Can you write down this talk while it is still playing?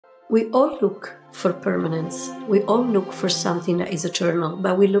We all look for permanence. We all look for something that is eternal,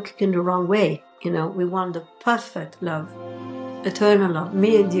 but we look in the wrong way. We want the perfect love, eternal love,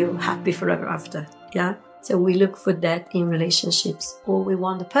 me and you, happy forever after. Yeah. So we look for that in relationships, or we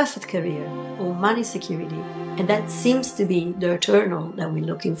want the perfect career or money security. And that seems to be the eternal that we're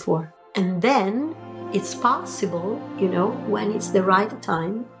looking for. And then it's possible, when it's the right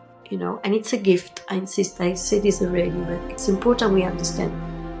time, and it's a gift. I insist, I say this already, but it's important we understand.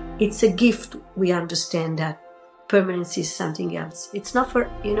 It's a gift. We understand that permanence is something else. It's not for,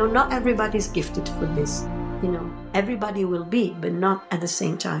 not everybody's gifted for this. Everybody will be, but not at the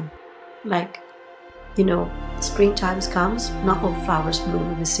same time. Like, springtime comes, not all flowers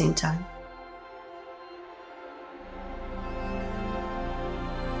bloom at the same time.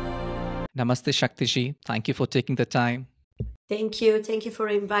 Namaste, Shakti ji. Thank you for taking the time. Thank you. Thank you for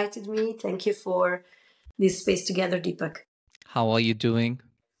inviting me. Thank you for this space together, Deepak. How are you doing?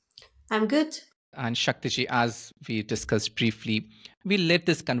 I'm good. And Shakti ji, as we discussed briefly, we'll let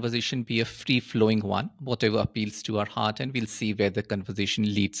this conversation be a free-flowing one, whatever appeals to our heart, and we'll see where the conversation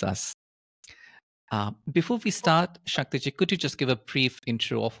leads us. Before we start, Shakti ji, could you just give a brief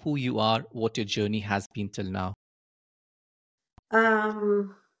intro of who you are, what your journey has been till now?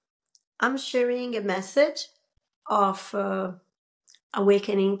 I'm sharing a message of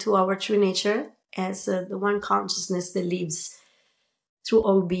awakening to our true nature as the one consciousness that lives through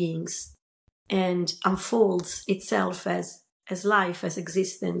all beings and unfolds itself as life, as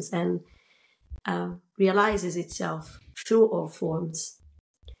existence, and realizes itself through all forms.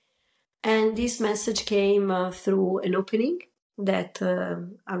 And this message came through an opening that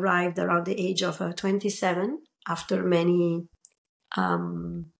arrived around the age of 27 after many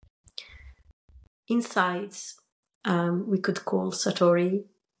insights we could call Satori,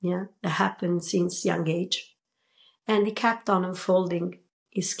 that happened since young age. And it kept on unfolding,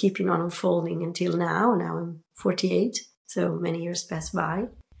 is keeping on unfolding until now. Now I'm 48, so many years passed by.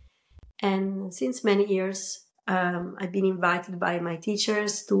 And since many years, I've been invited by my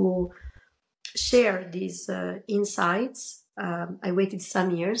teachers to share these insights. I waited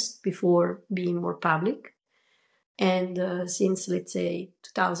some years before being more public. And since, let's say,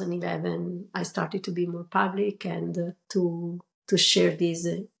 2011, I started to be more public and to share these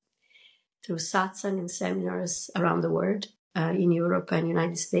through satsang and seminars around the world, in Europe and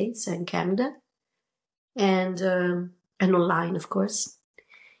United States and Canada, and online, of course.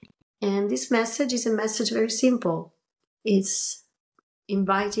 And this message is a message very simple. It's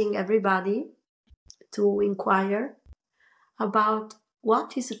inviting everybody to inquire about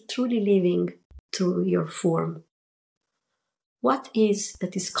what is truly living through your form. What is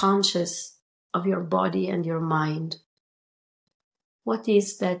that is conscious of your body and your mind? What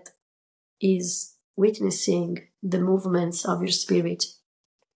is that is witnessing the movements of your spirit?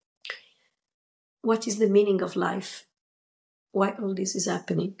 What is the meaning of life? Why all this is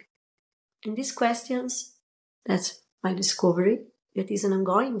happening? And these questions, that's my discovery. That is an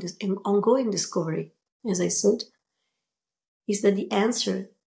ongoing discovery, as I said, is that the answer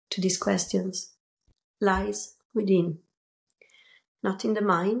to these questions lies within. Not in the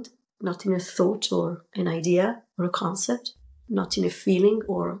mind, not in a thought or an idea or a concept, not in a feeling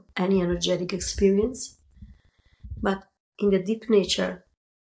or any energetic experience, but in the deep nature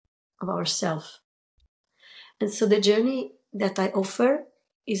of ourself. And so the journey that I offer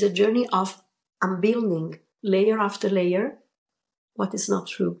is a journey of unbuilding layer after layer what is not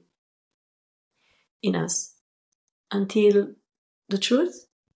true in us, until the truth,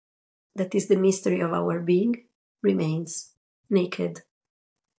 that is the mystery of our being, remains naked.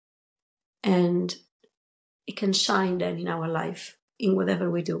 And it can shine then in our life, in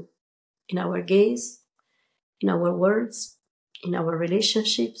whatever we do, in our gaze, in our words, in our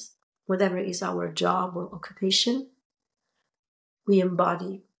relationships, whatever is our job or occupation, we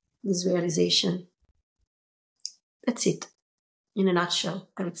embody this realization. That's it, in a nutshell,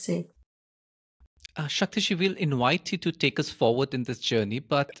 I would say. Shakti, we'll invite you to take us forward in this journey,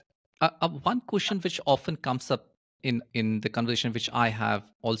 but one question which often comes up in the conversation which I have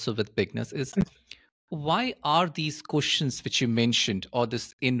also with beginners is, why are these questions which you mentioned, or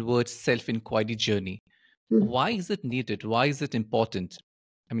this inward self-inquiry journey, why is it needed? Why is it important?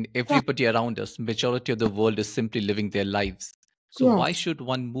 I mean, everybody around us, majority of the world is simply living their lives. So why should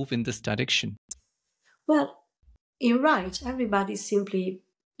one move in this direction? Well, you're right. Everybody's simply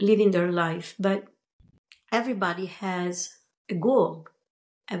living their life, but everybody has a goal.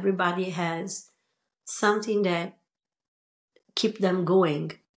 Everybody has something that keep them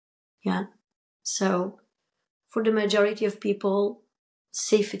going. Yeah. So for the majority of people,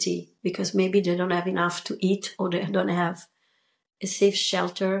 safety, because maybe they don't have enough to eat or they don't have a safe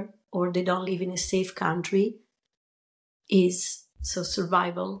shelter or they don't live in a safe country, so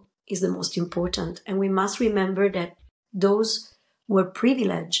survival is the most important. And we must remember that those who are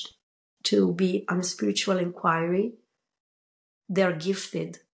privileged to be on spiritual inquiry, they're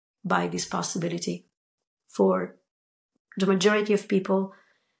gifted by this possibility. For the majority of people,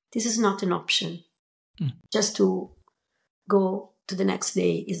 this is not an option. Just to go to the next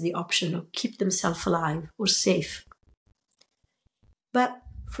day is the option, or keep themselves alive or safe. But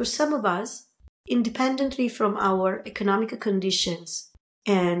for some of us, independently from our economic conditions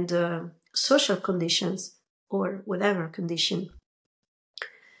and social conditions or whatever condition,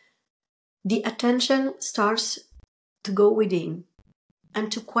 the attention starts to go within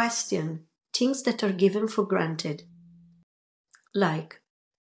and to question things that are given for granted. Like,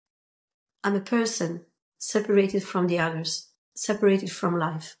 I'm a person separated from the others, separated from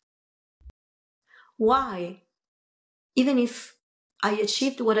life. Why, even if I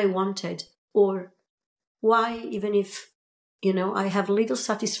achieved what I wanted, or why, even if, I have little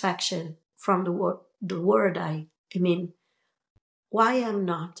satisfaction from the word I mean, why I'm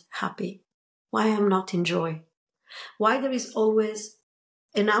not happy? Why I'm not in joy? Why there is always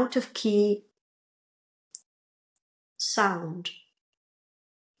an out of key sound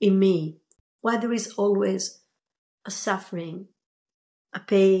in me? Why there is always a suffering, a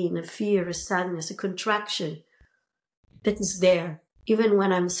pain, a fear, a sadness, a contraction that is there? Even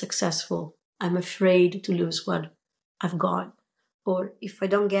when I'm successful, I'm afraid to lose what I've got. Or if I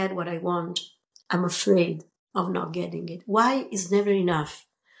don't get what I want, I'm afraid of not getting it. Why is never enough?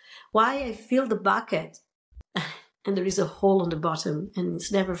 Why I fill the bucket and there is a hole on the bottom and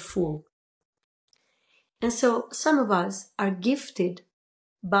it's never full? And so some of us are gifted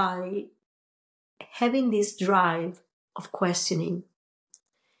by having this drive of questioning.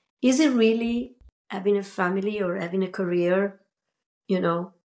 Is it really having a family or having a career,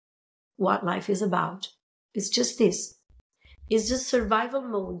 what life is about? It's just this. It's just survival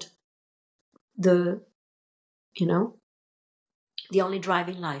mode, the only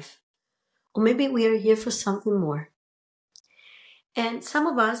driving life. Or maybe we are here for something more. And some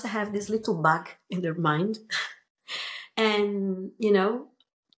of us have this little bug in their mind. And,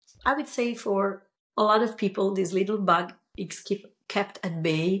 I would say for a lot of people, this little bug is kept at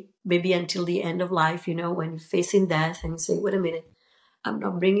bay, maybe until the end of life, when you're facing death and you say, wait a minute, I'm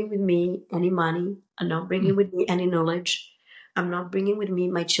not bringing with me any money. I'm not bringing with me any knowledge. I'm not bringing with me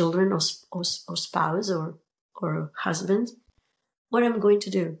my children or spouse or husband. What am I going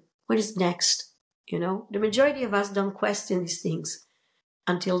to do? What is next? The majority of us don't question these things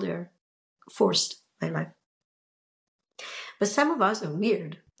until they're forced by life. But some of us are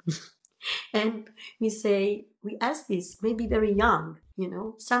weird. And we ask this maybe very young,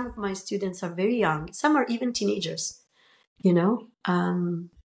 Some of my students are very young. Some are even teenagers, There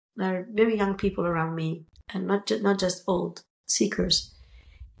are very young people around me, and not just old seekers.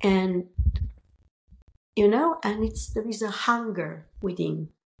 And, there is a hunger within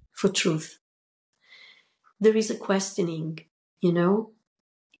for truth. There is a questioning,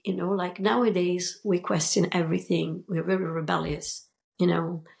 like nowadays we question everything. We're very rebellious,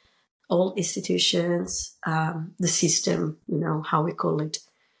 all institutions, the system, how we call it,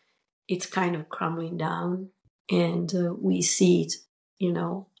 it's kind of crumbling down, and we see it,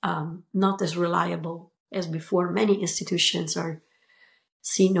 not as reliable as before. Many institutions are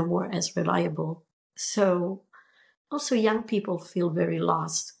seen no more as reliable. So also young people feel very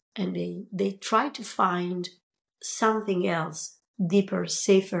lost, and they try to find something else, deeper,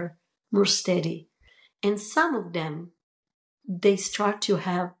 safer, more steady. And some of them, they start to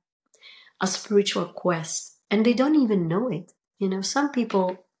have a spiritual quest, and they don't even know it. Some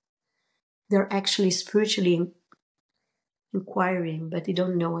people, they're actually spiritually inquiring, but they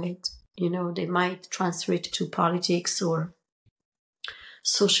don't know it. They might transfer it to politics or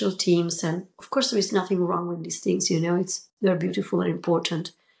social teams. And of course, there is nothing wrong with these things. They're beautiful and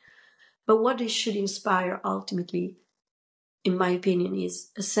important. But what they should inspire ultimately, in my opinion,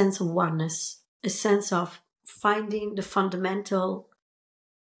 is a sense of oneness, a sense of finding the fundamental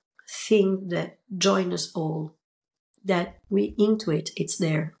thing that joins us all, that we intuit it's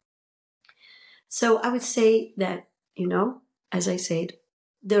there. So I would say that, as I said,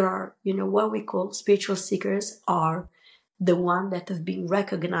 there are, what we call spiritual seekers are the one that have been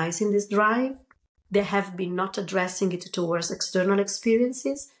recognizing this drive. They have been not addressing it towards external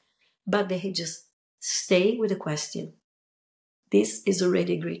experiences, but they just stay with the question. This is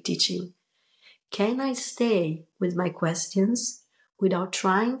already great teaching. Can I stay with my questions without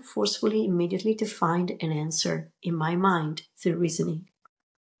trying forcefully immediately to find an answer in my mind through reasoning?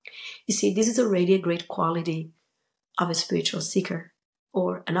 You see, this is already a great quality of a spiritual seeker.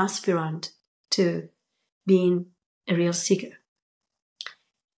 or an aspirant to being a real seeker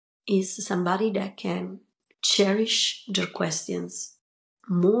is somebody that can cherish their questions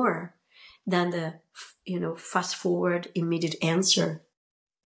more than the fast forward immediate answer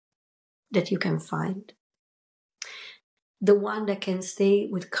that you can find. The one that can stay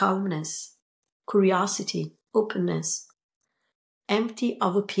with calmness, curiosity, openness, empty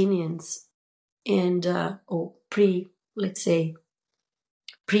of opinions and or pre-made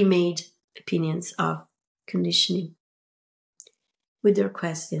opinions of conditioning with their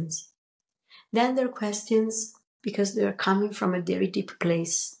questions. Then their questions, because they're coming from a very deep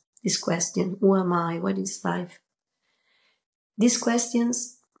place, this question, who am I? What is life? These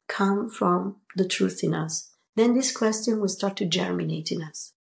questions come from the truth in us. Then this question will start to germinate in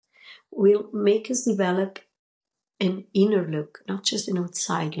us, will make us develop an inner look, not just an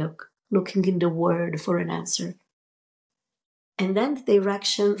outside look, looking in the Word for an answer. And then the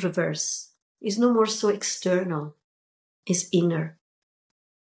direction reverse is no more so external, is inner.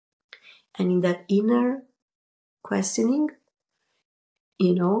 And in that inner questioning,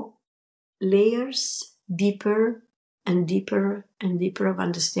 layers deeper and deeper and deeper of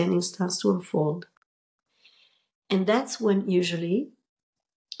understanding starts to unfold. And that's when usually,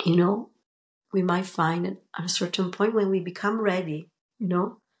 we might find at a certain point when we become ready,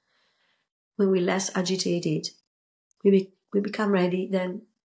 when we're less agitated, we become ready, then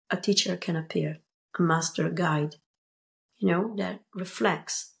a teacher can appear, a master, a guide, that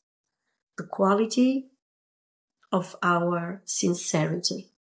reflects the quality of our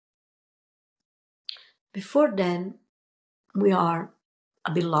sincerity. Before then, we are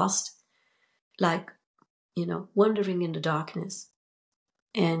a bit lost, like, wandering in the darkness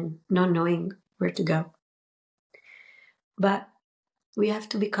and not knowing where to go. But we have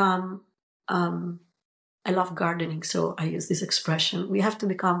to become, I love gardening, so I use this expression. We have to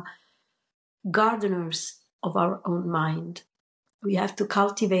become gardeners of our own mind. We have to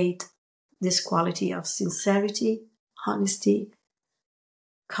cultivate this quality of sincerity, honesty,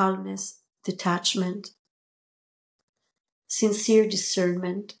 calmness, detachment, sincere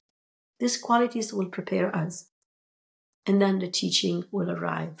discernment. These qualities will prepare us. And then the teaching will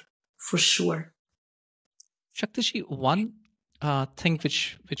arrive, for sure. Shaktishi, one thing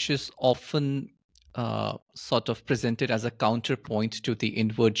which is often sort of presented as a counterpoint to the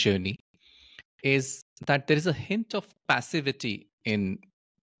inward journey is that there is a hint of passivity in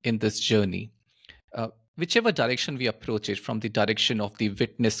this journey. Whichever direction we approach it, from the direction of the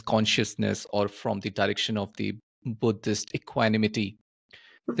witness consciousness or from the direction of the Buddhist equanimity,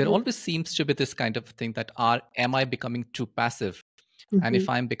 there always seems to be this kind of thing that am I becoming too passive? And if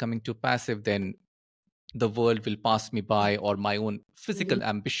I'm becoming too passive, then the world will pass me by, or my own physical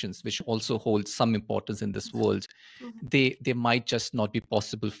ambitions, which also hold some importance in this world, they might just not be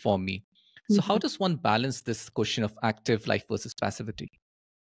possible for me. So how does one balance this question of active life versus passivity?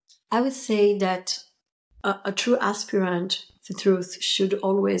 I would say that a true aspirant to truth should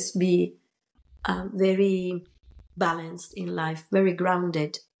always be very balanced in life, very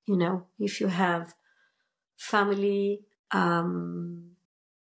grounded. If you have family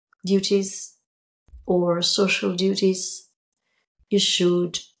duties or social duties, you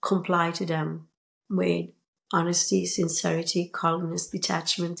should comply to them with honesty, sincerity, calmness,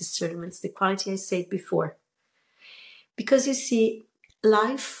 detachment, discernment, the quality I said before. Because you see,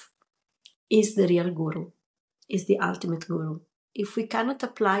 life is the real guru, is the ultimate guru. If we cannot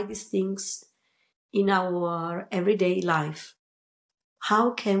apply these things in our everyday life,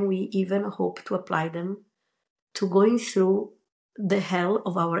 how can we even hope to apply them to going through the hell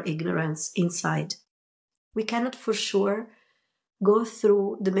of our ignorance inside? We cannot for sure go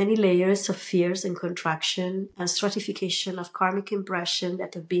through the many layers of fears and contraction and stratification of karmic impression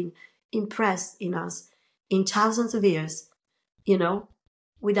that have been impressed in us in thousands of years,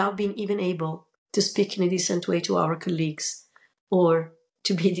 without being even able to speak in a decent way to our colleagues or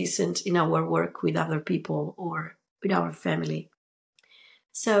to be decent in our work with other people or with our family.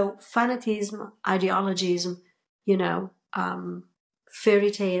 So fanatism, ideologism,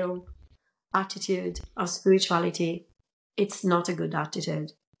 fairy tale attitude of spirituality, it's not a good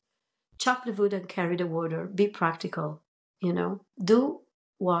attitude. Chop the wood and carry the water. Be practical, do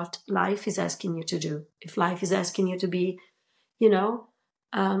what life is asking you to do. If life is asking you to be,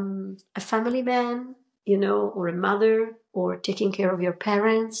 a family man, or a mother, or taking care of your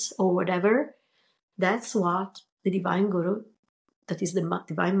parents or whatever, that's what the divine guru, that is the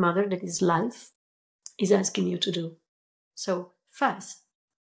divine mother, that is life, is asking you to do. So first,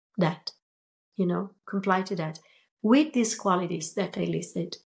 that, comply to that with these qualities that I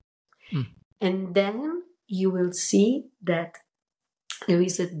listed. And then you will see that there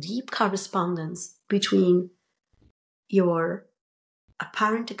is a deep correspondence between your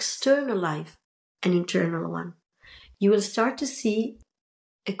apparent external life and internal one. You will start to see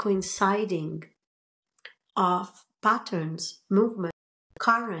a coinciding of patterns, movements,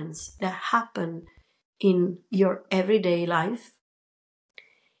 currents that happen in your everyday life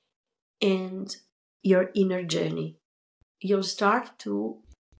and your inner journey. You'll start to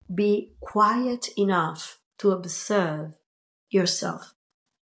be quiet enough to observe yourself.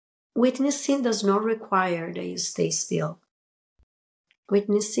 Witnessing does not require that you stay still.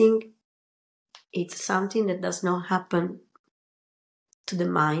 Witnessing, it's something that does not happen to the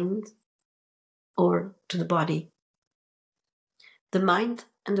mind or to the body. The mind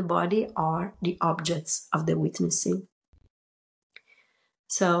and the body are the objects of the witnessing.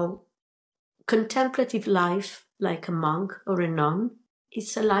 So, contemplative life, like a monk or a nun,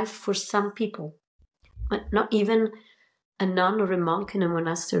 is a life for some people. But not even a nun or a monk in a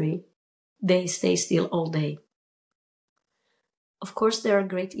monastery, they stay still all day. Of course, there are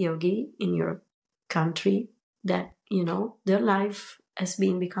great yogi in your country that, their life has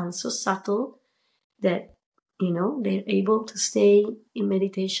become so subtle that, they're able to stay in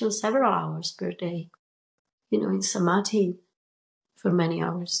meditation several hours per day, in samadhi for many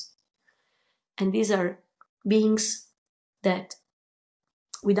hours. And these are beings that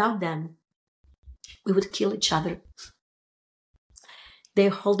without them, we would kill each other. They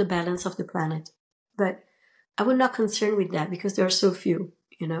hold the balance of the planet. But I would not concern with that because there are so few,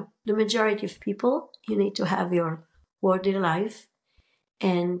 The majority of people, you need to have your worldly life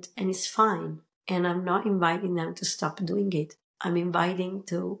and it's fine. And I'm not inviting them to stop doing it. I'm inviting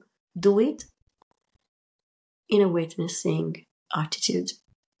to do it in a witnessing attitude.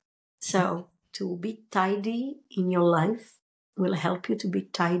 So to be tidy in your life will help you to be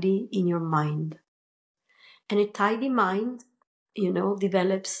tidy in your mind. And a tidy mind,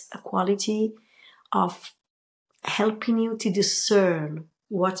 develops a quality of helping you to discern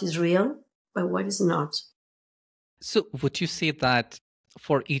what is real but what is not. So, would you say that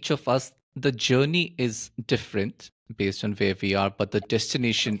for each of us, the journey is different based on where we are, but the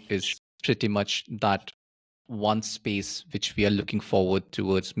destination is pretty much that one space which we are looking forward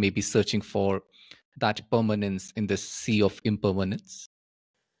towards, maybe searching for that permanence in this sea of impermanence?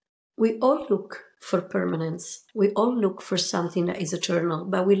 We all look for permanence. We all look for something that is eternal,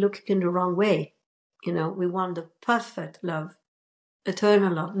 but we look in the wrong way. We want the perfect love,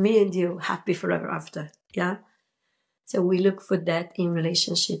 eternal love, me and you, happy forever after. Yeah. So we look for that in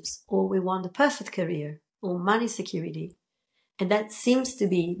relationships, or we want the perfect career or money security. And that seems to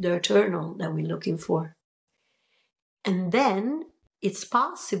be the eternal that we're looking for. And then it's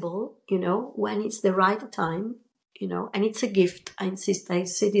possible, when it's the right time, and it's a gift. I insist, I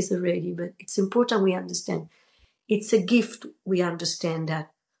said this already, but it's important we understand. It's a gift. We understand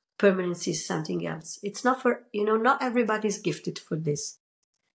that permanence is something else. It's not for, not everybody's gifted for this.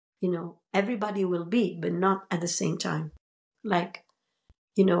 Everybody will be, but not at the same time. Like,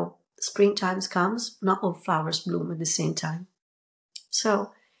 springtime comes, not all flowers bloom at the same time.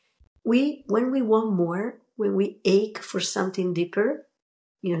 So when we want more, when we ache for something deeper,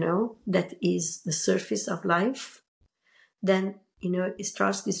 that is the surface of life, then, it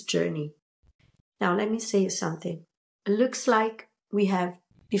starts this journey. Now, let me say you something. It looks like we have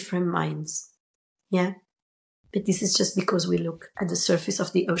different minds. Yeah. But this is just because we look at the surface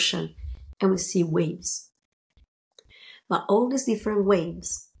of the ocean and we see waves. But all these different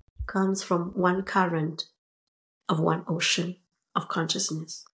waves comes from one current of one ocean of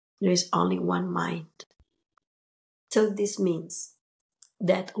consciousness. There is only one mind. So this means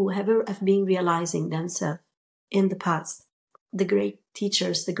that whoever have been realizing themselves in the past, the great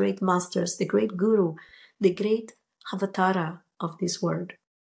teachers, the great masters, the great guru, the great avatara of this world,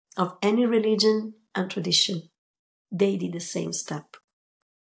 of any religion and tradition, they did the same step.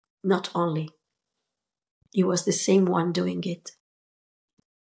 Not only. It was the same one doing it.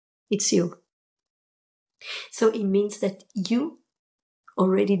 It's you. So it means that you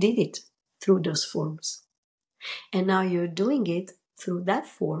already did it through those forms. And now you're doing it through that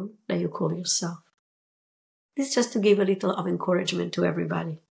form that you call yourself. This is just to give a little of encouragement to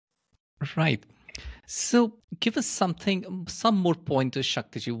everybody. Right. So give us some more pointers,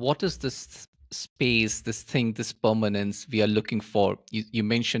 Shaktiji. What is this space, this thing, this permanence we are looking for? You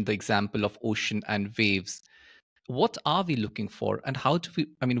mentioned the example of ocean and waves. What are we looking for? And how do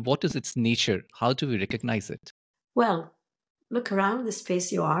what is its nature? How do we recognize it? Well, look around the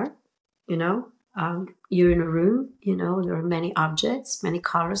space you are, you're in a room, there are many objects, many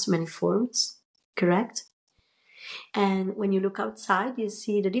colors, many forms, correct? And when you look outside, you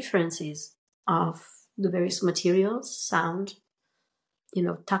see the differences of the various materials, sound,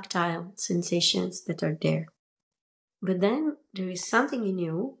 tactile sensations that are there. But then there is something in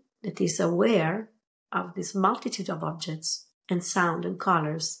you that is aware of this multitude of objects and sound and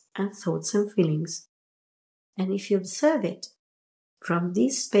colors and thoughts and feelings. And if you observe it from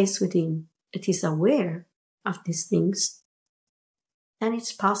this space within that is aware of these things, then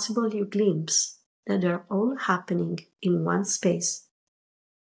it's possible you glimpse that they're all happening in one space.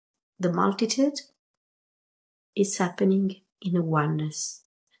 The multitude is happening in a oneness.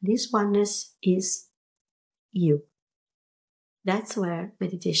 This oneness is you. That's where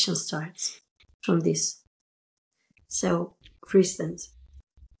meditation starts, from this. So, for instance,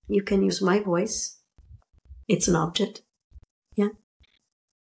 you can use my voice. It's an object. Yeah.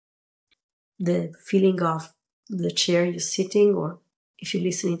 The feeling of the chair you're sitting, or if you're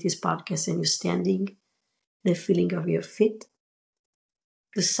listening to this podcast and you're standing, the feeling of your feet,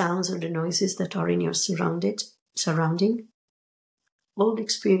 the sounds or the noises that are in your surrounding, all the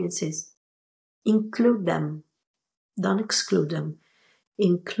experiences, include them. Don't exclude them.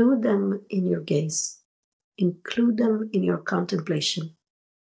 Include them in your gaze. Include them in your contemplation.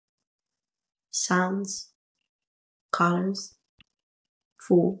 Sounds, colors,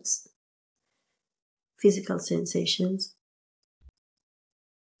 foods, physical sensations,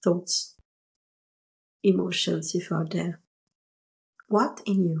 thoughts, emotions if are there. What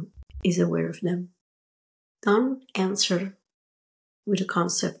in you is aware of them? Don't answer with a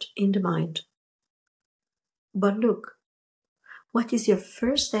concept in the mind. But look, what is your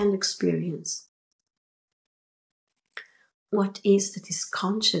first-hand experience? What is that is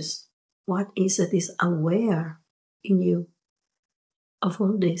conscious? What is that is aware in you of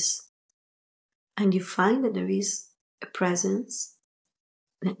all this? And you find that there is a presence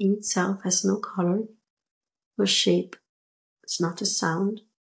that in itself has no color or shape. It's not a sound.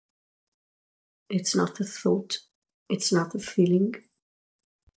 It's not a thought. It's not a feeling.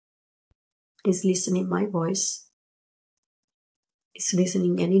 It's listening my voice. It's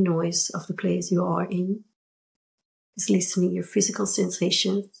listening any noise of the place you are in. It's listening your physical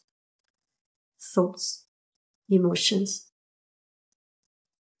sensations, thoughts, emotions.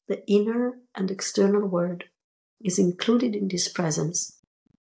 The inner and external world is included in this presence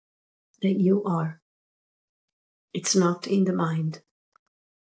that you are. It's not in the mind.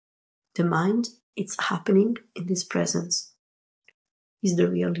 The mind, it's happening in this presence, is the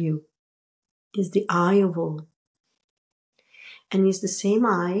real you, is the I of all. And is the same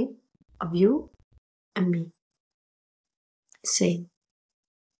I of you and me. Same.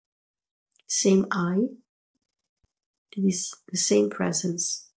 Same I. It is the same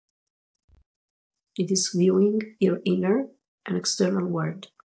presence. It is viewing your inner and external world.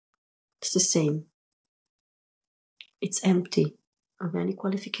 It's the same. It's empty of any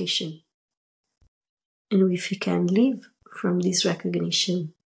qualification. And if you can live from this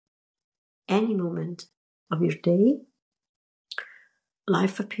recognition any moment of your day,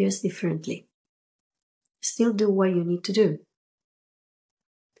 life appears differently. Still do what you need to do.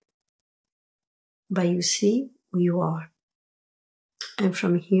 But you see who you are. And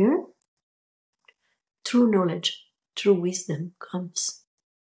from here, true knowledge, true wisdom comes.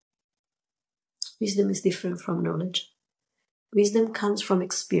 Wisdom is different from knowledge. Wisdom comes from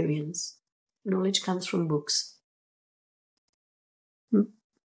experience. Knowledge comes from books.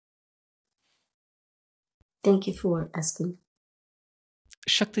 Thank you for asking.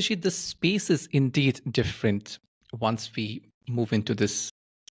 Shaktishi, the space is indeed different once we move into this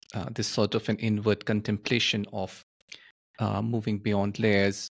sort of an inward contemplation of moving beyond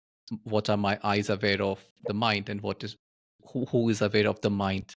layers. What are my eyes aware of the mind, and who is aware of the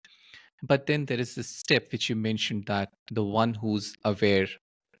mind? But then there is this step which you mentioned, that the one who's aware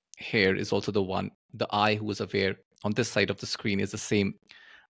here is also the eye who is aware on this side of the screen is the same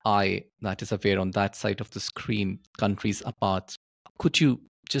eye that is aware on that side of the screen, countries apart. Could you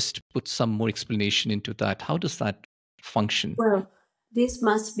just put some more explanation into that? How does that function? Well, this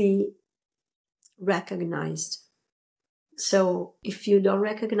must be recognized. So if you don't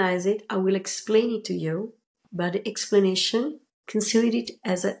recognize it, I will explain it to you. But the explanation, consider it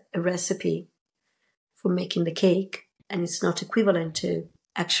as a recipe for making the cake, and it's not equivalent to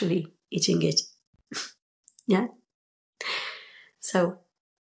actually eating it. Yeah? So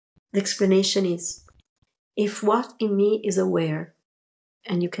the explanation is, if what in me is aware,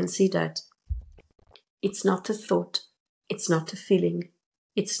 and you can see that it's not a thought, it's not a feeling,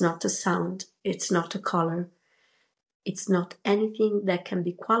 it's not a sound, it's not a color, it's not anything that can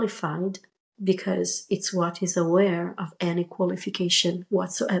be qualified, because it's what is aware of any qualification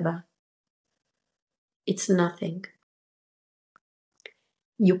whatsoever. It's nothing.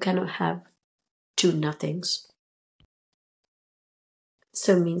 You cannot have two nothings.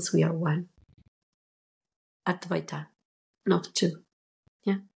 So it means we are one. Advaita, not two.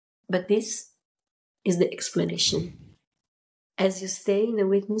 Yeah. But this is the explanation. As you stay in the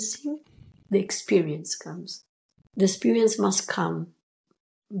witnessing, the experience comes. The experience must come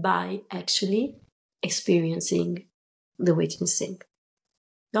by actually experiencing the witnessing.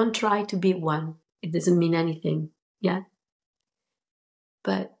 Don't try to be one. It doesn't mean anything. Yeah.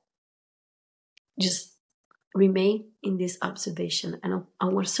 But just remain in this observation. And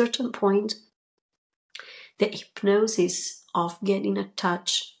at a certain point, the hypnosis of getting a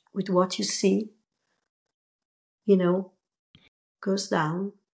touch with what you see, goes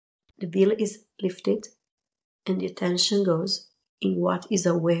down. The veil is lifted and the attention goes in what is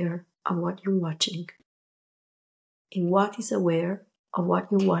aware of what you're watching. In what is aware of what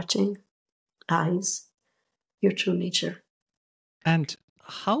you're watching lies your true nature. And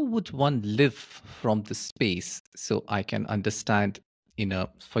how would one live from the space so I can understand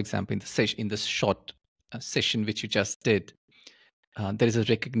for example, in this short session which you just did, there is a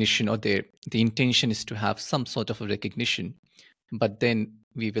recognition, or the intention is to have some sort of a recognition, but then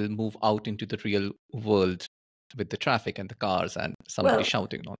we will move out into the real world with the traffic and the cars and somebody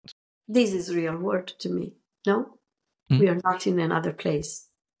shouting on. This is real world to me. No? We are not in another place.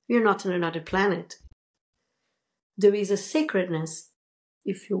 We are not on another planet. There is a sacredness,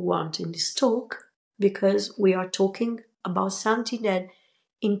 if you want, in this talk, because we are talking about something that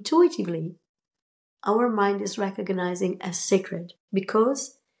intuitively our mind is recognizing as sacred,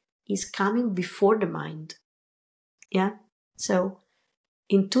 because it's coming before the mind. Yeah? So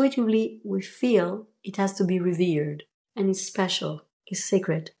intuitively we feel it has to be revered, and it's special, it's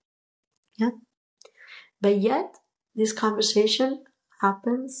sacred. Yeah? But yet, this conversation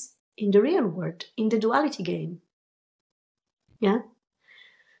happens in the real world, in the duality game. Yeah?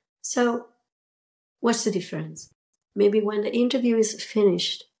 So, what's the difference? Maybe when the interview is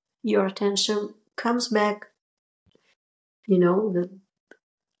finished, your attention comes back,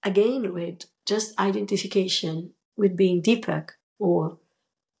 again with just identification with being Deepak or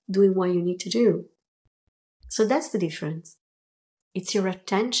doing what you need to do. So that's the difference. It's your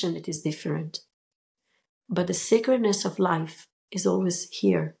attention that is different. But the sacredness of life is always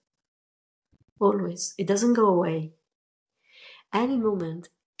here. Always. It doesn't go away. Any moment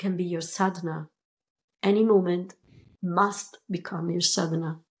can be your sadhana. Any moment must become your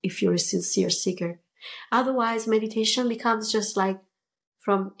sadhana if you're a sincere seeker. Otherwise, meditation becomes just like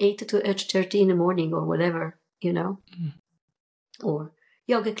from 8 to 8:30 in the morning or whatever, or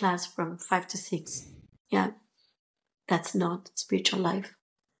yoga class from 5 to 6. Yeah, that's not spiritual life.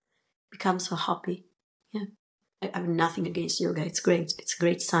 It becomes a hobby. Yeah, I have nothing against yoga. It's great. It's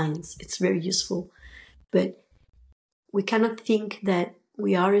great science. It's very useful. But we cannot think that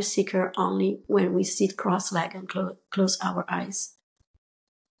we are a seeker only when we sit cross-legged and close our eyes.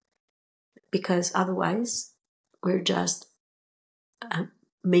 Because otherwise, we're just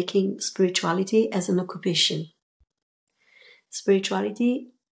making spirituality as an occupation.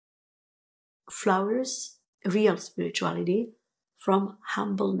 Spirituality flowers, real spirituality, from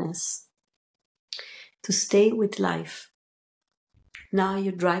humbleness. To stay with life. Now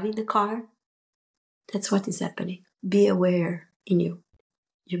you're driving the car. That's what is happening. Be aware in you.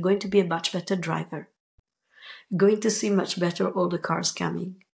 You're going to be a much better driver. You're going to see much better all the cars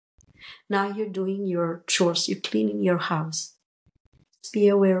coming. Now you're doing your chores. You're cleaning your house. Just be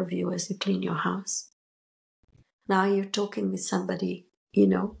aware of you as you clean your house. Now you're talking with somebody,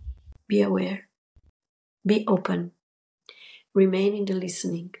 be aware. Be open. Remain in the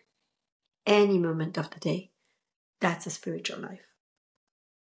listening. Any moment of the day. That's a spiritual life.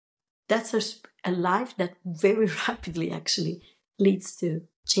 That's a life that very rapidly actually leads to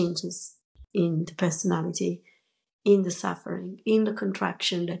changes in the personality, in the suffering, in the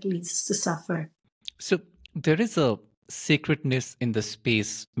contraction that leads to suffer. So there is a sacredness in the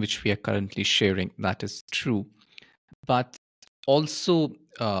space which we are currently sharing. That is true. But also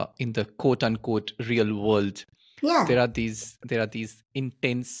in the quote unquote real world, there are these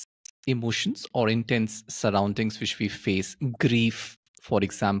intense emotions or intense surroundings which we face. Grief, for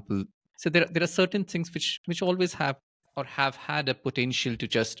example. So there are certain things which always have or have had a potential to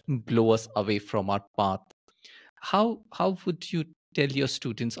just blow us away from our path. How would you tell your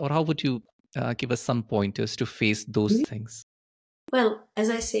students, or how would you give us some pointers to face those things? Well, as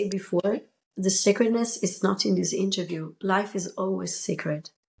I said before, the sacredness is not in this interview. Life is always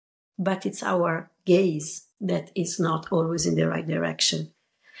sacred, but it's our gaze that is not always in the right direction.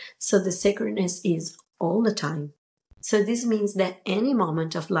 So the sacredness is all the time. So this means that any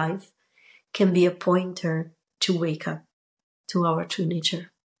moment of life can be a pointer to wake up to our true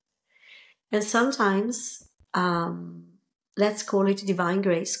nature. And sometimes let's call it divine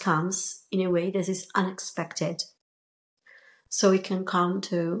grace, comes in a way that is unexpected. So it can come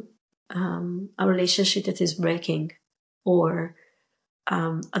to a relationship that is breaking, or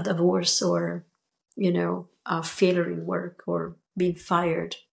a divorce, or, a failure in work, or being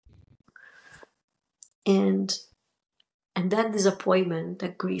fired. And that disappointment,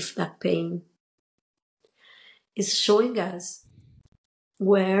 that grief, that pain is showing us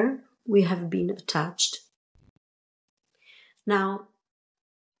where we have been attached. Now,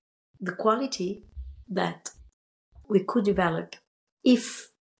 the quality that we could develop, if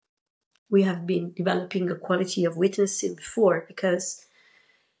we have been developing a quality of witnessing before, because,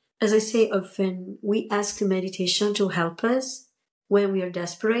 as I say often, we ask the meditation to help us when we are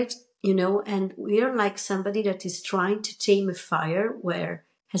desperate, and we are like somebody that is trying to tame a fire where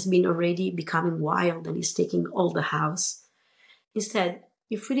has been already becoming wild and is taking all the house. Instead,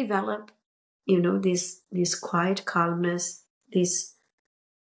 if we develop, this quiet calmness, this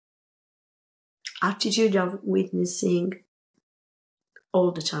attitude of witnessing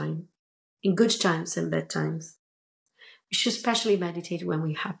all the time, in good times and bad times. We should especially meditate when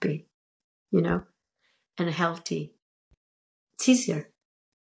we're happy, and healthy. It's easier.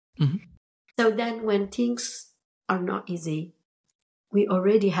 Mm-hmm. So then when things are not easy, we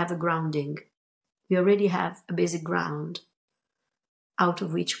already have a grounding. We already have a basic ground out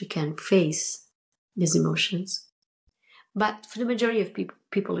of which we can face these emotions. But for the majority of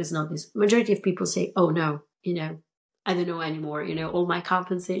people is not this. Majority of people say, oh no, I don't know anymore. All my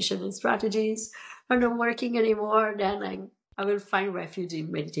compensation and strategies are not working anymore. Then I will find refuge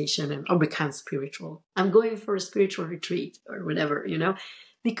in meditation and I'll become spiritual. I'm going for a spiritual retreat or whatever,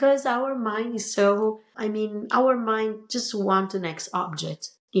 because our mind is our mind just wants the next object,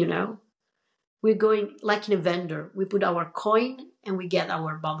 We're going like in a vendor. We put our coin and we get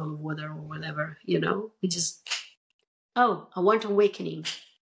our bottle of water or whatever, We just, oh, I want awakening.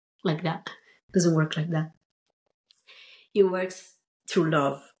 Like that. It doesn't work like that. It works through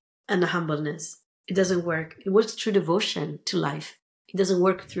love and humbleness. It doesn't work. It works through devotion to life. It doesn't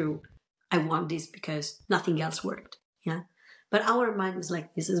work through, I want this because nothing else worked. Yeah. But our mind is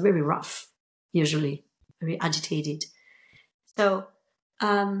like this, is very rough, usually, very agitated. So,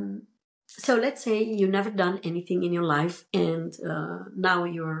 let's say you've never done anything in your life, and now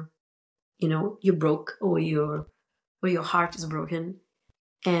you're broke, or your heart is broken,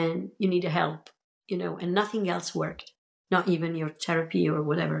 and you need help, and nothing else worked, not even your therapy or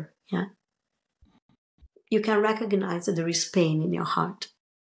whatever. Yeah. You can recognize that there is pain in your heart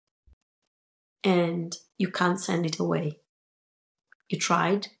and you can't send it away. You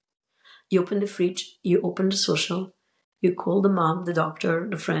tried, you open the fridge, you open the social, you call the mom, the doctor,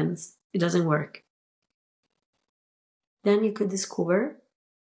 the friends, it doesn't work. Then you could discover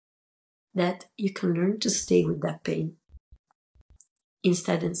that you can learn to stay with that pain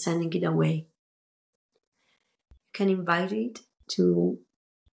instead of sending it away. You can invite it to,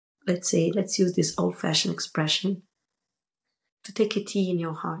 let's use this old-fashioned expression, to take a tea in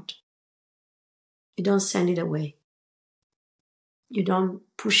your heart. You don't send it away. You don't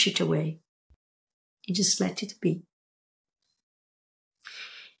push it away. You just let it be.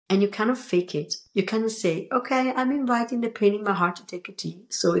 And you cannot fake it. You cannot say, okay, I'm inviting the pain in my heart to take a tea,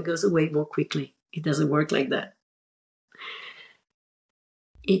 so it goes away more quickly. It doesn't work like that.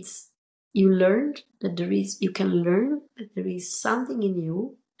 You can learn that there is something in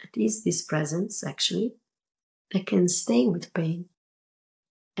you, that is this presence actually, that can stay with pain.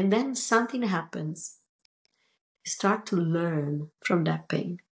 And then something happens. You start to learn from that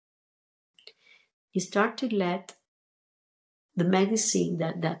pain. You start to let the medicine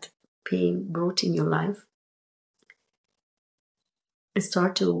that pain brought in your life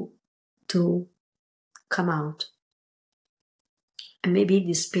start to come out. And maybe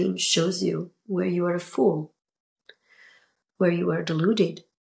this pain shows you where you are a fool, where you are deluded,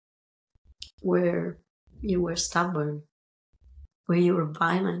 where you were stubborn, where you were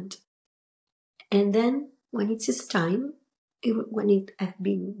violent. And then when it's his time, when it has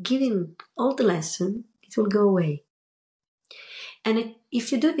been given all the lesson, it will go away. And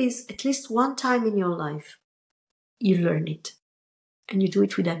if you do this at least one time in your life, you learn it. And you do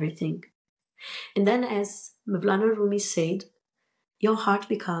it with everything. And then, as Mevlana Rumi said, your heart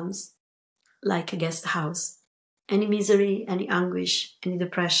becomes like a guest house. Any misery, any anguish, any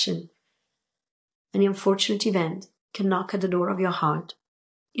depression, any unfortunate event can knock at the door of your heart.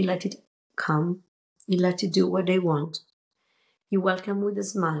 You let it come. You let it do what they want. You welcome with a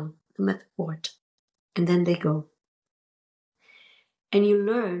smile, no matter what. And then they go. And you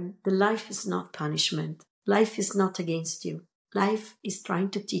learn that life is not punishment. Life is not against you. Life is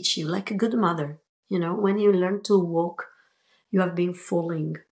trying to teach you, like a good mother. When you learn to walk You have been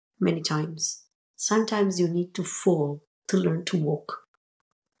falling many times. Sometimes you need to fall to learn to walk.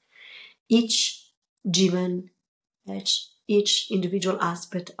 Each jivan, each individual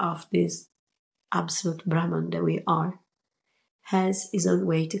aspect of this absolute Brahman that we are has his own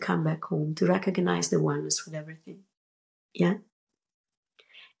way to come back home, to recognize the oneness with everything. Yeah?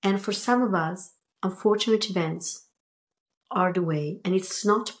 And for some of us, unfortunate events are the way, and it's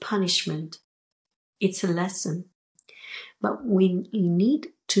not punishment, it's a lesson. But we need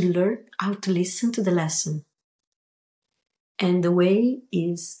to learn how to listen to the lesson. And the way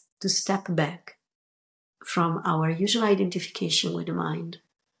is to step back from our usual identification with the mind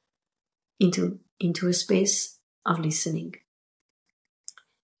into a space of listening.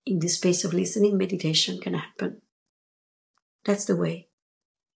 In this space of listening, meditation can happen. That's the way.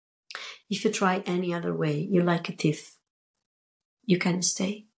 If you try any other way, you're like a thief. You can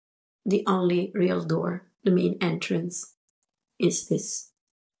stay. The only real door, the main entrance, is this.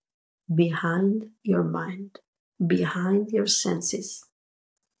 Behind your mind, behind your senses.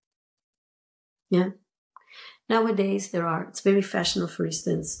 Yeah. Nowadays, it's very fashionable, for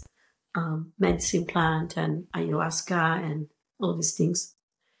instance, medicine plant and ayahuasca and all these things.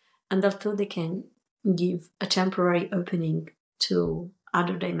 And although they can give a temporary opening to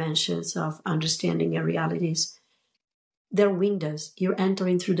other dimensions of understanding and realities, they're windows. You're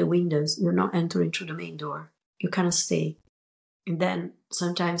entering through the windows. You're not entering through the main door. You kind of stay. And then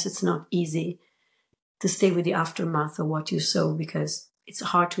sometimes it's not easy to stay with the aftermath of what you saw because it's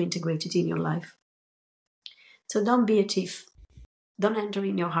hard to integrate it in your life. So don't be a thief. Don't enter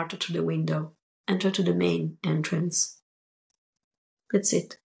in your heart through the window. Enter to the main entrance. That's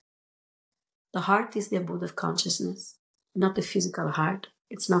it. The heart is the abode of consciousness, not the physical heart.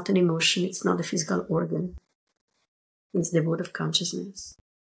 It's not an emotion. It's not a physical organ. It's the abode of consciousness.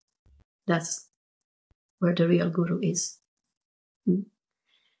 That's where the real guru is. The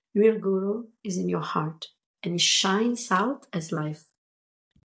real guru is in your heart, and it shines out as life.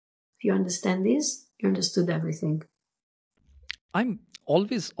 If you understand this, you understood everything. I'm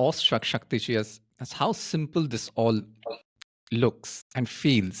always awestruck, Shaktiji, as how simple this all looks and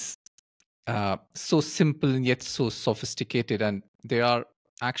feels. So simple and yet so sophisticated, and there are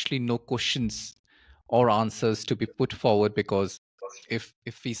actually no questions or answers to be put forward, because if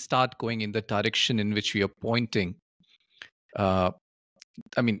we start going in the direction in which we are pointing, I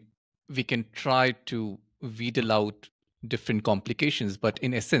mean, we can try to wheedle out different complications, but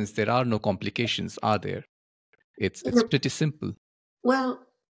in essence, there are no complications, are there? It's pretty simple. Well,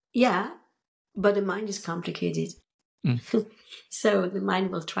 yeah, but the mind is complicated. So the mind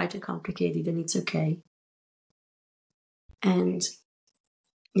will try to complicate it, and it's okay. And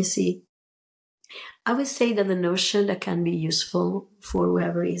you see, I would say that the notion that can be useful for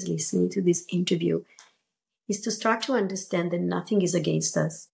whoever is listening to this interview is to start to understand that nothing is against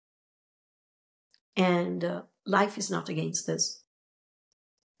us. And life is not against us.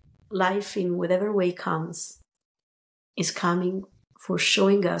 Life, in whatever way comes, is coming for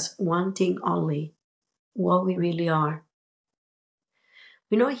showing us one thing only, what we really are.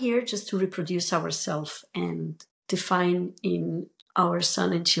 We're not here just to reproduce ourselves and to find in our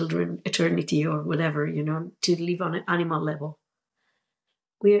son and children eternity or whatever, to live on an animal level.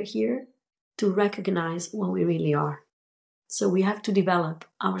 We are here to recognize what we really are. So we have to develop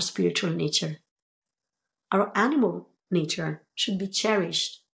our spiritual nature. Our animal nature should be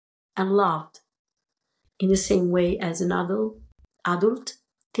cherished and loved in the same way as an adult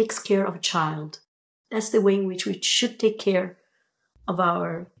takes care of a child. That's the way in which we should take care of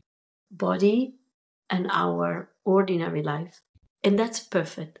our body and our ordinary life. And that's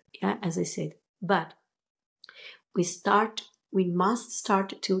perfect, yeah, as I said. But we must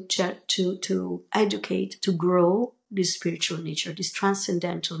start to educate, to grow this spiritual nature, this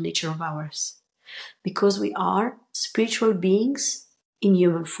transcendental nature of ours. Because we are spiritual beings in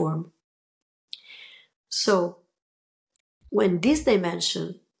human form. So when this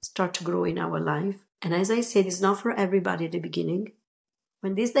dimension starts to grow in our life, and as I said, it's not for everybody at the beginning,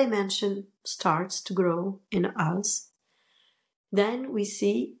 when this dimension starts to grow in us, then we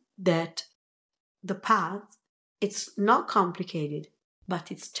see that the path, it's not complicated, but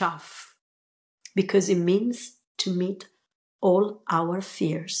it's tough, because it means to meet all our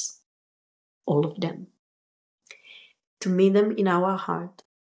fears, all of them, to meet them in our heart,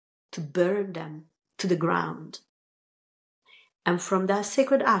 to burn them to the ground. And from that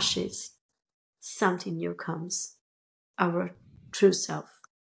sacred ashes, something new comes, our true self.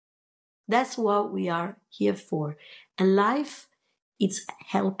 That's what we are here for. And life is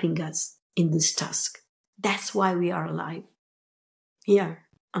helping us in this task. That's why we are alive here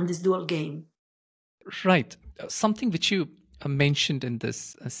on this dual game. Right. Something which you mentioned in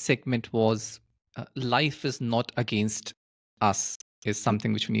this segment was life is not against us, is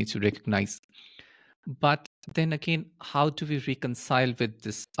something which we need to recognize. But then again, how do we reconcile with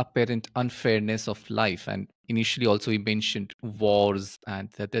this apparent unfairness of life? And initially, also, you mentioned wars and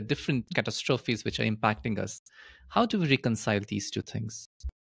the different catastrophes which are impacting us. How do we reconcile these two things?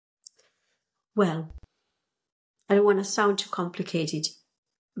 Well, I don't want to sound too complicated,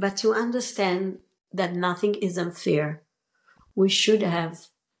 but to understand that nothing is unfair, we should have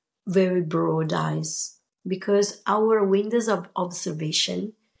very broad eyes, because our windows of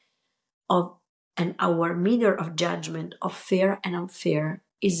observation of and our meter of judgment of fair and unfair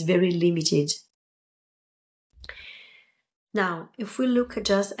is very limited. Now, if we look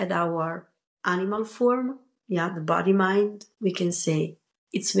just at our animal form, the body mind, we can say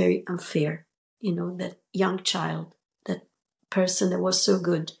it's very unfair. That young child, that person that was so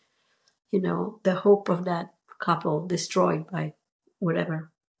good, the hope of that couple destroyed by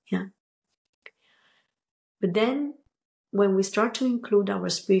whatever. Yeah. But then when we start to include our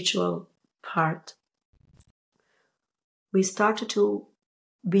spiritual part, we started to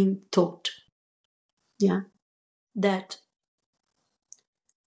being taught, that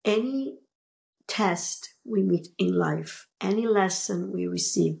any test we meet in life, any lesson we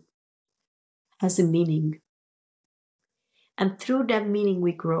receive has a meaning. And through that meaning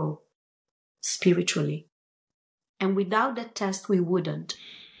we grow spiritually. And without that test we wouldn't.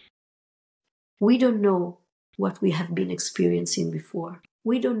 We don't know what we have been experiencing before.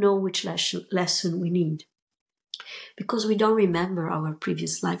 We don't know which lesson we need, because we don't remember our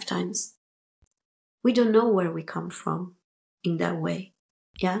previous lifetimes. We don't know where we come from in that way.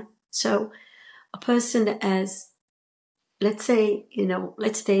 Yeah. So a person that has, let's say,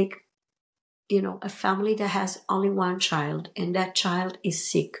 let's take, a family that has only one child, and that child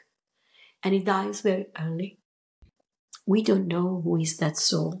is sick and he dies very early. We don't know who is that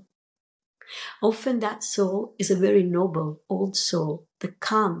soul. Often that soul is a very noble old soul that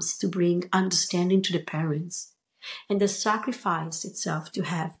comes to bring understanding to the parents and that sacrifice itself to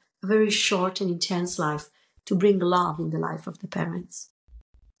have a very short and intense life to bring love in the life of the parents.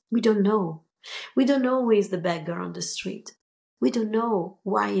 We don't know. We don't know who is the beggar on the street. We don't know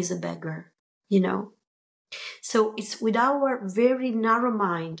why he's a beggar, So it's with our very narrow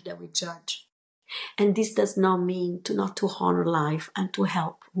mind that we judge. And this does not mean not to honor life and to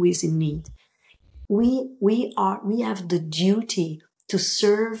help who is in need. We have the duty to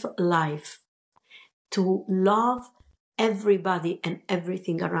serve life, to love everybody and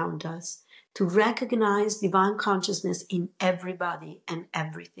everything around us, to recognize divine consciousness in everybody and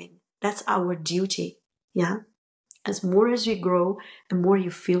everything. That's our duty. Yeah. As more as you grow, the more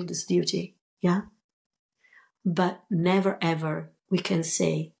you feel this duty. Yeah. But never ever we can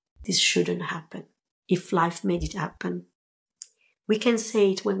say this shouldn't happen if life made it happen. We can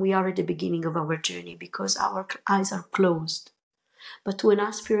say it when we are at the beginning of our journey because our eyes are closed. But to an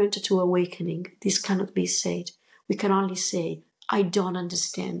aspirant to awakening, this cannot be said. We can only say, I don't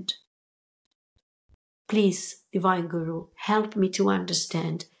understand. Please, Divine Guru, help me to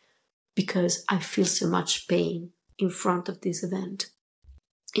understand, because I feel so much pain in front of this event.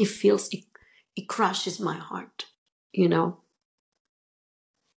 It crushes my heart,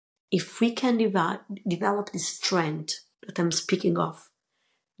 If we can develop this strength that I'm speaking of,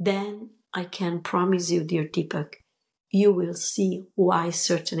 then I can promise you, dear Deepak, you will see why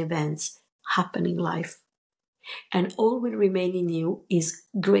certain events happen in life. And all will remain in you is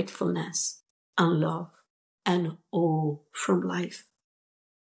gratefulness and love and awe from life.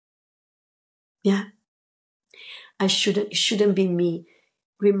 Yeah. It shouldn't be me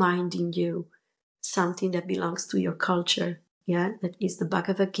reminding you something that belongs to your culture. Yeah. That is the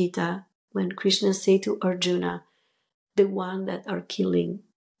Bhagavad Gita, when Krishna said to Arjuna, the one that are killing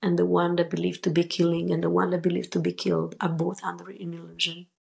and the one that believe to be killing and the one that believe to be killed are both under an illusion.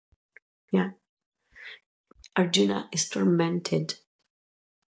 Yeah. Arjuna is tormented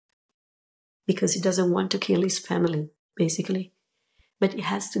because he doesn't want to kill his family, basically. But he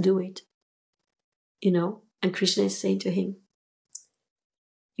has to do it, And Krishna is saying to him,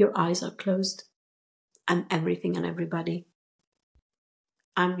 your eyes are closed. I'm everything and everybody.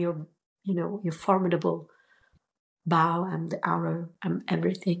 I'm your formidable bow. I'm the arrow. I'm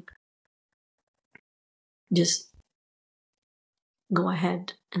everything. Just go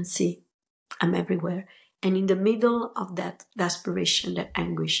ahead and see. I'm everywhere. And in the middle of that desperation, that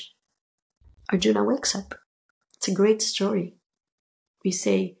anguish, Arjuna wakes up. It's a great story. We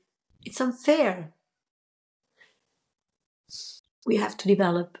say, it's unfair. We have to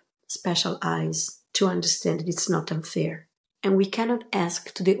develop special eyes to understand that it's not unfair. And we cannot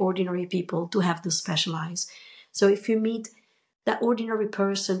ask to the ordinary people to have those special eyes. So if you meet that ordinary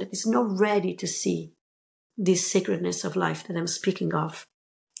person that is not ready to see this sacredness of life that I'm speaking of.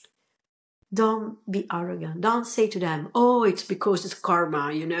 Don't be arrogant. Don't say to them, oh, it's because it's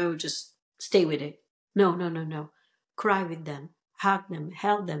karma, just stay with it. No, no, no, no. Cry with them, hug them,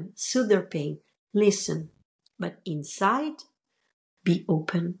 help them, soothe their pain, listen. But inside, be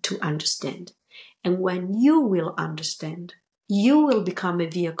open to understand. And when you will understand, you will become a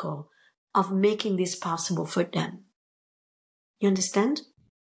vehicle of making this possible for them. You understand?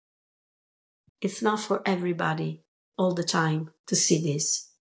 It's not for everybody all the time to see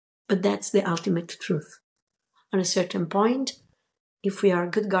this, but that's the ultimate truth. On a certain point, if we are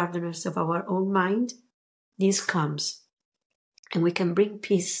good gardeners of our own mind, this comes and we can bring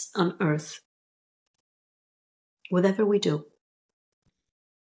peace on earth, whatever we do.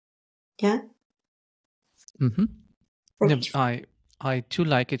 Yeah? Mm-hmm. Thank Yeah, you. I too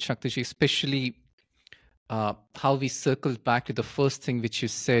like it, Shakti, especially how we circled back to the first thing which you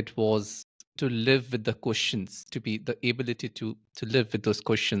said was to live with the questions, to be the ability to live with those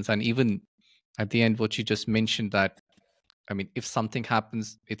questions. And even at the end, what you just mentioned, that I mean, if something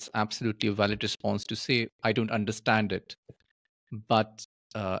happens, it's absolutely a valid response to say, I don't understand it. But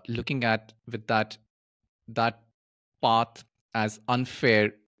looking at with that path as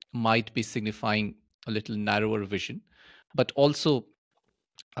unfair might be signifying a little narrower vision, but also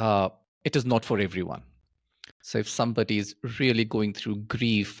uh, it is not for everyone. So if somebody is really going through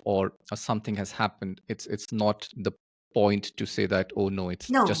grief, or something has happened, it's not the point to say that, oh no, it's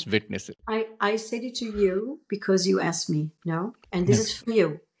No, just witness it. I said it to you because you asked me, no? And this Yeah. is for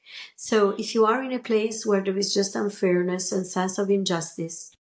you. So if you are in a place where there is just unfairness and sense of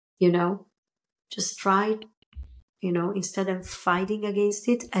injustice, just try, instead of fighting against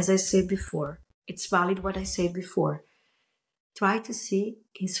it, as I said before, it's valid what I said before. Try to see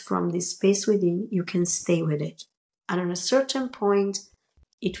is from this space within, you can stay with it. And on a certain point,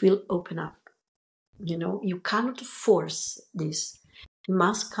 it will open up. You cannot force this. It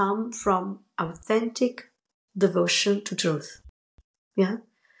must come from authentic devotion to truth. Yeah?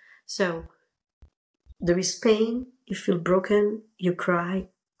 So there is pain, you feel broken, you cry,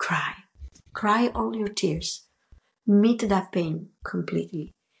 cry. Cry all your tears. Meet that pain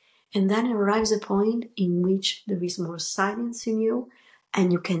completely. And then arrives a point in which there is more silence in you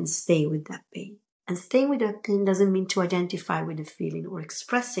and you can stay with that pain. And staying with that pain doesn't mean to identify with the feeling or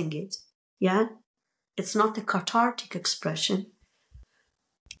expressing it. Yeah? It's not a cathartic expression.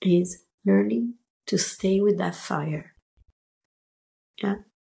 It's learning to stay with that fire. Yeah?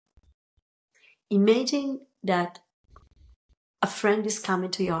 Imagine that a friend is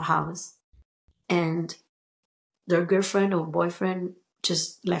coming to your house and their girlfriend or boyfriend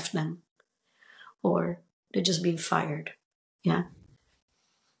just left them, or they're just being fired. Yeah?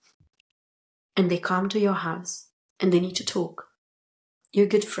 And they come to your house and they need to talk. You're a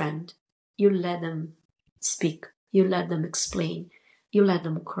good friend. You let them speak. You let them explain. You let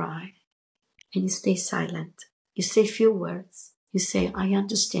them cry. And you stay silent. You say few words. You say, I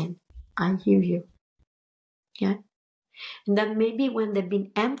understand. I hear you. Yeah? And then maybe when they've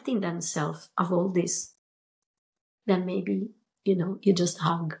been emptying themselves of all this, then maybe, you just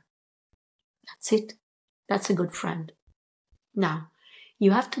hug. That's it. That's a good friend. Now,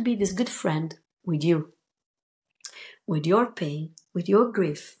 you have to be this good friend with you, with your pain, with your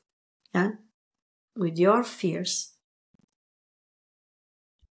grief, yeah? With your fears.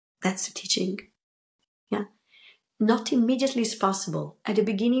 That's the teaching. Yeah. Not immediately is possible. At the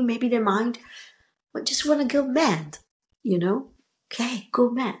beginning, maybe the mind would just want to go mad, Okay,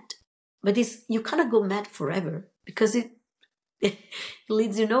 go mad. But you cannot go mad forever because it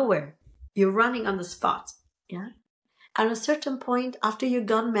leads you nowhere. You're running on the spot. Yeah. At a certain point, after you've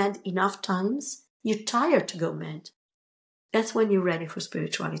gone mad enough times, you're tired to go mad. That's when you're ready for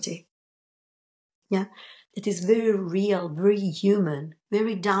spirituality. Yeah. It is very real, very human,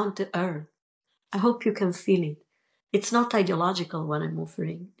 very down to earth. I hope you can feel it. It's not ideological what I'm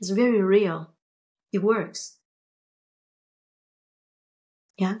offering. It's very real. It works.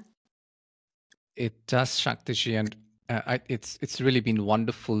 Yeah. It does, Shakti, and it's really been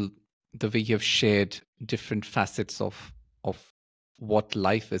wonderful the way you have shared different facets of what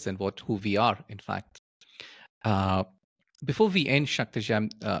life is and who we are, in fact. Before we end, Shakti,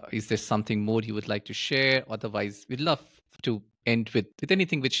 is there something more you would like to share? Otherwise, we'd love to end with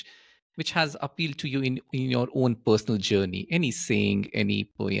anything which has appealed to you in your own personal journey. Any saying, any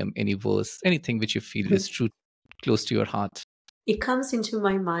poem, any verse, anything which you feel is true, close to your heart. It comes into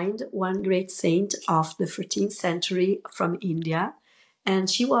my mind one great saint of the 13th century from India, and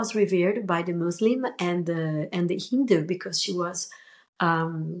she was revered by the Muslim and the Hindu because she was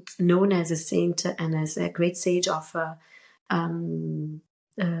known as a saint and as a great sage of Tantric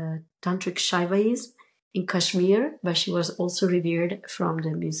Shaivaism in Kashmir, but she was also revered from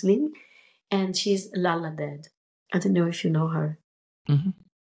the Muslim. And she's Lala Dead. I don't know if you know her. Mm-hmm.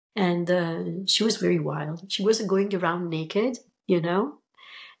 And she was very wild. She wasn't going around naked, and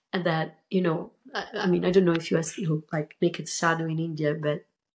that, I mean, I don't know if you are still like naked sadhu in India, but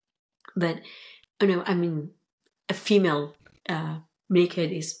I mean, a female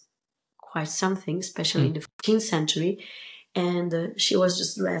naked is quite something, especially in the 14th century. And she was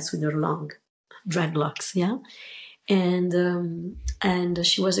just dressed with her long dreadlocks, yeah. And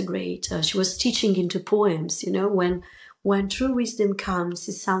she was a great. She was teaching into poems, when true wisdom comes,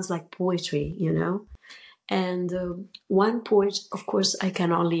 it sounds like poetry, And one poet, of course, I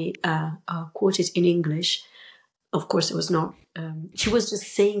can only quote it in English. Of course, it was not. She was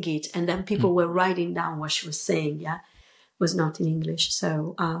just saying it, and then people were writing down what she was saying. Yeah, it was not in English.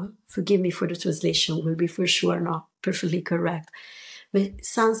 So forgive me for the translation. Will be for sure not perfectly correct, but it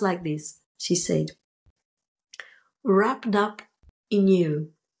sounds like this. She said, "Wrapped up in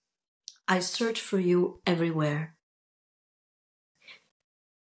you, I search for you everywhere,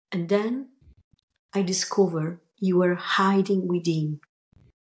 and then I discover you were hiding within.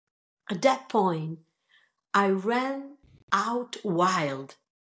 At that point, I ran out wild.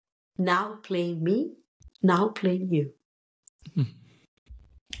 Now playing me, now playing you."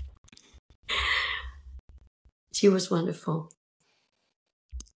 She was wonderful.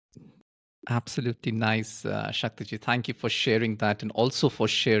 Absolutely nice, Shaktiji. Thank you for sharing that, and also for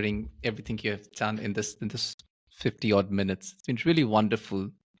sharing everything you have done in this 50 odd minutes. It's been really wonderful.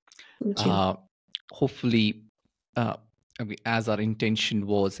 Thank you. Hopefully, I mean, as our intention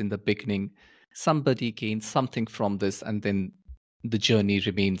was in the beginning, somebody gains something from this, and then the journey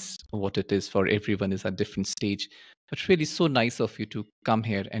remains what it is for everyone is at different stage. But really so nice of you to come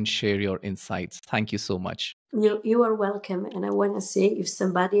here and share your insights. Thank you so much. You are welcome. And I want to say, if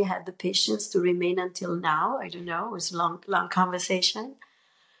somebody had the patience to remain until now, I don't know, it was a long conversation.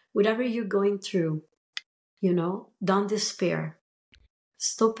 Whatever you're going through, don't despair.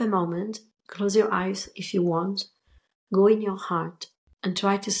 Stop a moment, close your eyes if you want, go in your heart and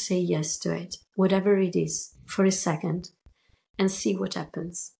try to say yes to it, whatever it is, for a second, and see what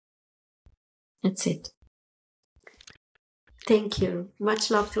happens. That's it. Thank you.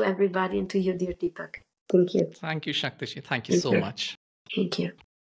 Much love to everybody and to you, dear Deepak. Thank you. Thank you, Shaktishi. Thank you so much. Thank you.